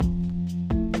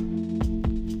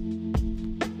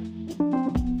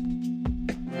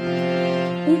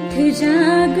उठ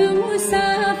जाग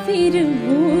मुसाफिर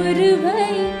भोर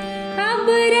भई, अब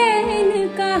रैन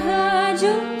कहा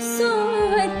जो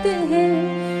सोवत है,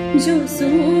 जो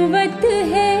सोवत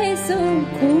है सो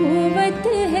खोवत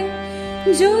है,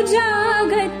 जो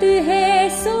जागत है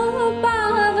सो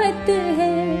पावत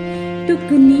है।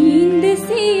 टुक नींद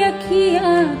से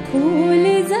अखियां खोल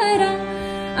जरा,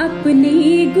 अपने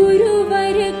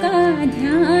गुरुवर का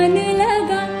ध्यान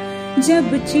लगा। जब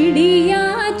चिड़िया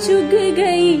चुग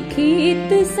गई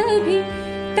खेत सभी,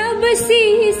 तब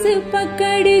शीस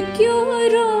पकड़ क्यों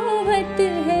रोवत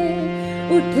है।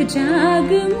 उठ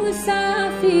जाग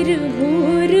मुसाफिर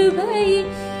भोर भई,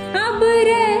 अब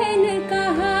रैन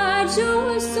कहा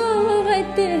जो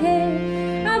सोवत है,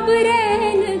 अब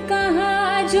रैन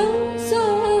कहा जो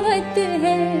सोवत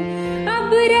है,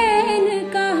 अब रैन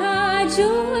कहा जो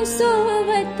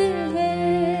सोवत है।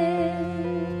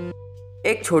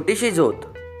 एक छोटीशी ज्योत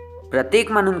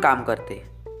प्रतीक म्हणून काम करते.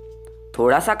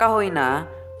 थोडासा का होईना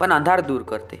पण अंधार दूर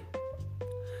करते.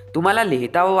 तुम्हाला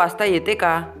लिहिता व वाचता येते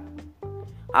का?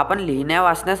 आपण लिहिण्या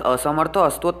वाचण्यास असमर्थ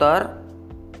असतो तर?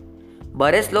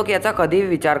 बरेच लोक याचा कधीही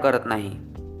विचार करत नाही.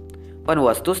 पण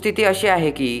वस्तुस्थिती अशी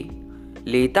आहे की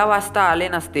लिहिता वाचता आले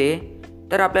नसते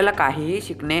तर आपल्याला काहीही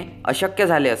शिकणे अशक्य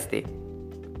झाले असते.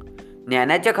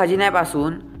 ज्ञानाच्या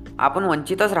खजिन्यापासून आपण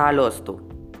वंचितच राहिलो असतो.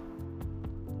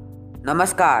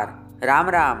 नमस्कार, राम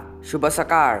राम, शुभ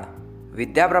सकाळ.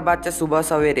 विद्याप्रभातच्या शुभ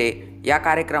सवेरे या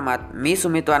कार्यक्रमात मी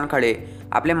सुमित वानखडे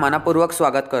आपले मनपूर्वक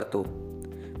स्वागत करतो.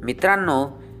 मित्रांनो,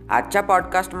 आजच्या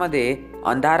पॉडकास्टमध्ये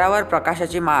अंधारावर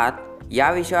प्रकाशाची मात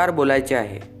या विषयावर बोलायचे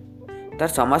आहे. तर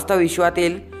समस्त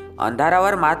विश्वातील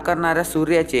अंधारावर मात करणाऱ्या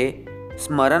सूर्याचे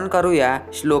स्मरण करूया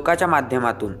श्लोकाच्या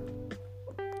माध्यमातून.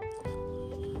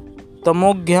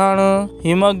 तमोज्ञान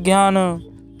हिमज्ञान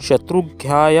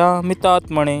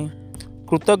शत्रुघ्यायामितात्मने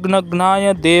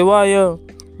कृतघ्नघ्नाय देवाय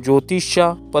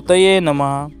ज्योतिषा पतये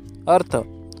नमः. अर्थ: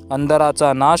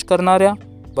 अंधाराचा नाश करणाऱ्या,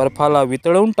 बर्फाला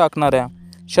वितळवून टाकणाऱ्या,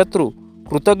 शत्रू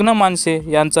कृतघ्न माणसे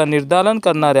यांचा निर्दालन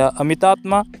करणाऱ्या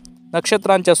अमितात्मा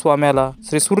नक्षत्रांच्या स्वाम्याला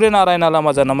श्री सूर्यनारायणाला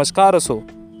माझा नमस्कार असो.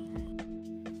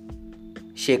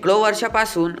 शेकडो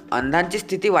वर्षापासून अंधांची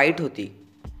स्थिती वाईट होती.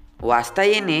 वाचता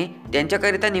येणे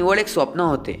त्यांच्याकरिता निव्वळ एक स्वप्न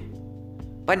होते.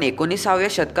 पण 19व्या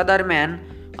शतकादरम्यान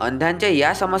अंधांच्या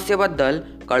या समस्येबद्दल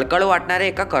कळकळ वाटणाऱ्या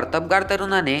एका कर्तबगार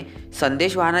तरुणाने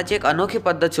संदेश वाहनाची एक अनोखी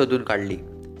पद्धत शोधून काढली.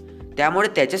 त्यामुळे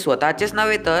त्याचे स्वतःचेच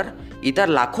नव्हे तर इतर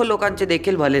लाखो लोकांचे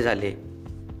देखील भले झाले.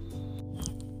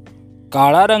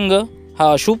 काळा रंग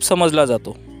हा अशुभ समजला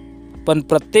जातो, पण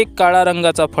प्रत्येक काळा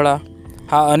रंगाचा फळा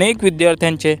हा अनेक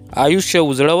विद्यार्थ्यांचे आयुष्य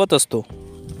उजळवत असतो.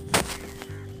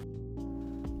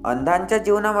 अंधांच्या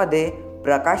जीवनामध्ये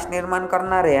प्रकाश निर्माण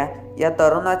करणाऱ्या या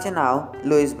तरुणाचे नाव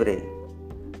लुईस ब्रेल.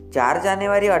 4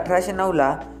 जानेवारी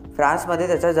 1809ला फ्रान्समध्ये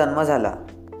त्याचा जन्म झाला.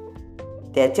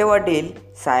 त्याचे वडील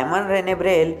सायमन रेने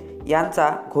ब्रेल यांचा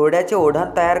घोड्याचे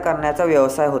ओढण तयार करण्याचा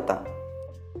व्यवसाय होता.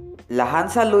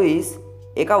 लहानसा लुईस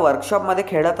एका वर्कशॉपमध्ये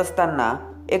खेळत असताना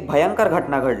एक भयंकर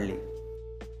घटना घडली.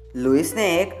 लुईसने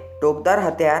एक टोकदार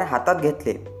हत्यार हातात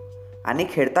घेतले आणि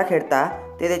खेळता खेळता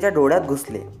ते त्याच्या डोळ्यात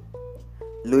घुसले.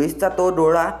 लुईसचा तो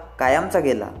डोळा कायमचा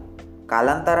गेला.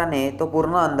 कालांतराने तो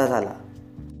पूर्ण अंध झाला.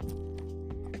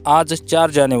 आज 4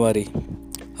 जानेवारी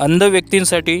अंध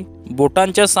व्यक्तींसाठी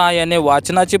बोटांच्या सहाय्याने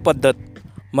वाचनाची पद्धत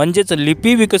म्हणजेच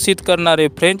लिपी विकसित करणारे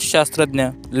फ्रेंच शास्त्रज्ञ,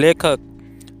 लेखक,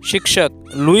 शिक्षक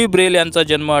लुई ब्रेल यांचा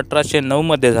जन्म 1809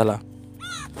 मध्ये झाला.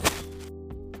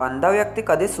 अंध व्यक्ती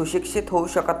कधीच सुशिक्षित होऊ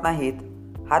शकत नाहीत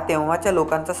हा तेव्हाच्या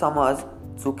लोकांचा समज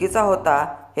चुकीचा होता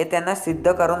हे त्यांना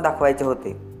सिद्ध करून दाखवायचे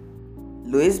होते.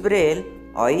 लुईस ब्रेल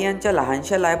ऑई यांच्या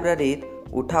लहानशा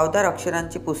लायब्ररीत उठावदार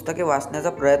अक्षरांची पुस्तके वाचण्याचा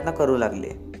प्रयत्न करू लागले.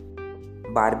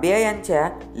 बार्बिया यांच्या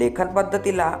लेखन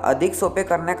पद्धतीला अधिक सोपे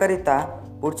करण्याकरिता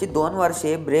पुढची 2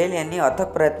 वर्षे ब्रेल यांनी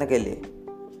अथक प्रयत्न केले.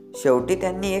 शेवटी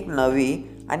त्यांनी एक नवी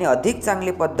आणि अधिक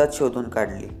चांगली पद्धत शोधून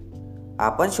काढली.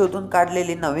 आपण शोधून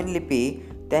काढलेली नवीन लिपी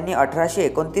त्यांनी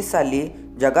 1829 साली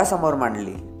जगासमोर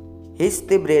मांडली. हीच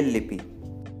ती ब्रेल लिपी.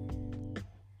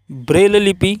 ब्रेल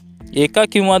लिपी एका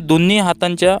किंवा दोन्ही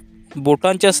हातांच्या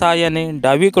बोटांच्या सहाय्याने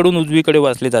डावीकडून उजवीकडे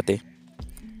वाचले जाते.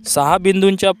 6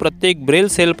 बिंदूंच्या प्रत्येक ब्रेल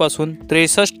सेलपासून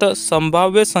 63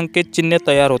 संभाव्य संकेत चिन्हे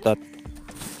तयार होतात.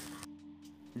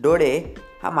 डोळे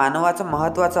हा मानवाचा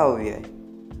महत्त्वाचा अवयव आहे.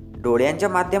 डोळ्यांच्या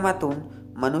माध्यमातून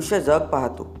मनुष्य जग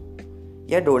पाहतो.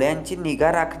 या डोळ्यांची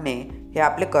निगा राखणे हे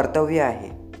आपले कर्तव्य आहे.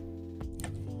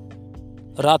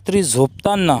 रात्री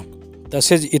झोपताना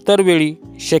तसेच इतर वेळी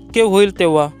शक्य होईल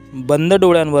तेव्हा बंद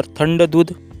डोळ्यांवर थंड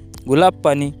दूध, गुलाब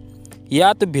पाणी,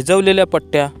 यात भिजवलेल्या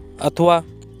पट्ट्या अथवा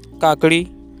काकडी,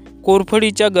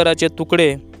 कोरफडीच्या गराचे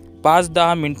तुकडे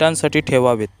 5-10 मिनिटांसाठी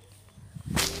ठेवावेत.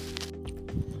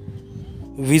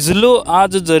 विझलो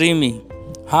आज जरी मी,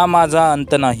 हा माझा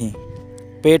अंत नाही.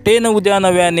 पेटेन उद्या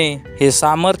नव्याने, हे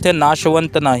सामर्थ्य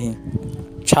नाशवंत नाही.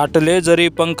 छाटले जरी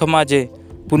पंख माझे,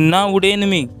 पुन्हा उडेन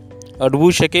मी.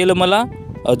 अडवू शकेल मला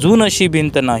अजून अशी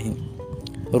भिंत नाही.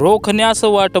 रोखण्यास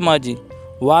वाट माझी,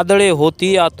 वादळे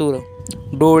होती आतुर.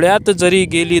 डोळ्यात जरी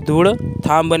गेली धूळ,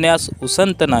 थांबण्यास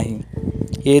उसंत नाही.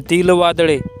 येतील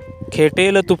वादळे,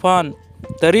 खेटेल तुफान,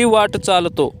 तरी वाट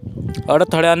चालतो.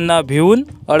 अडथळ्यांना भिवून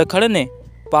अडखळणे,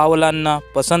 पावलांना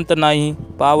पसंत नाही,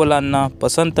 पावलांना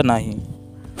पसंत नाही.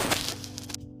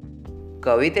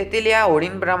 कवितेतील या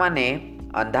ओळींप्रमाणे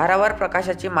अंधारावर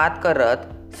प्रकाशाची मात करत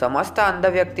समस्त अंध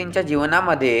व्यक्तींच्या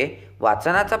जीवनामध्ये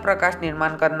वाचनाचा प्रकाश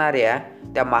निर्माण करणाऱ्या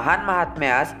त्या महान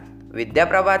महात्म्यास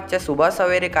विद्याप्रभातच्या सुबह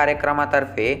सवेरे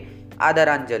कार्यक्रमातर्फे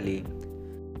आदरांजली.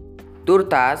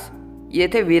 तुर्तास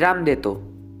येथे विराम देतो.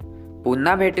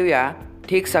 पुन्हा भेटूया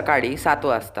ठीक सकाळी 7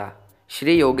 वाजता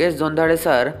श्री योगेश जोंधळे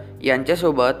सर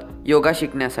यांच्यासोबत योगा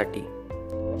शिकण्यासाठी.